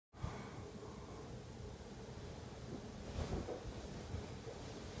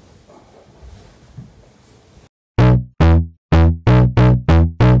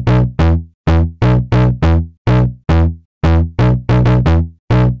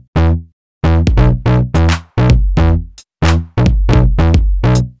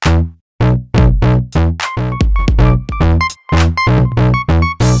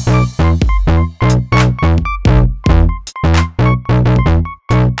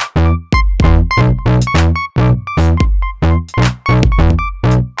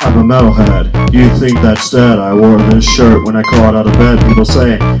Metalhead. You think that's dead? I wore this shirt when I crawled out of bed. People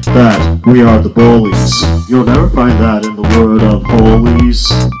say that we are the bullies. You'll never find that in the word of Holies.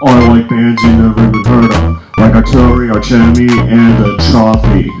 I like bands you never even heard of, like Atrophy, and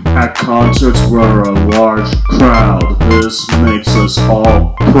Atrophy. At concerts we're a large crowd. This makes us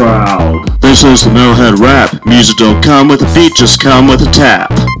all proud. This is the Metalhead rap. Music don't come with a beat, just come with a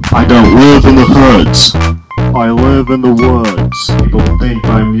tap. I don't live in the hoods, I live in the woods. People think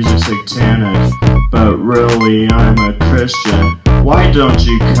my music's satanic, but really I'm a Christian. Why don't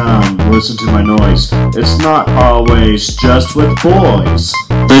you come listen to my noise? It's not always just with boys.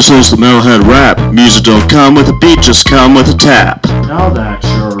 This is the Metalhead rap. Music don't come with a beat, just come with a tap. Now that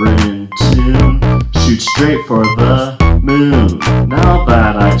you're in tune, shoot straight for the moon. Now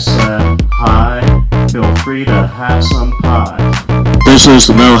that I've said hi, feel free to have some pie. This is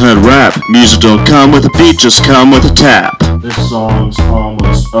the Metalhead rap. Music don't come with a beat, just come with a tap. This song's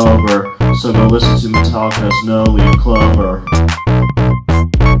almost over, so go listen to Metalhead's No Leaf Clover.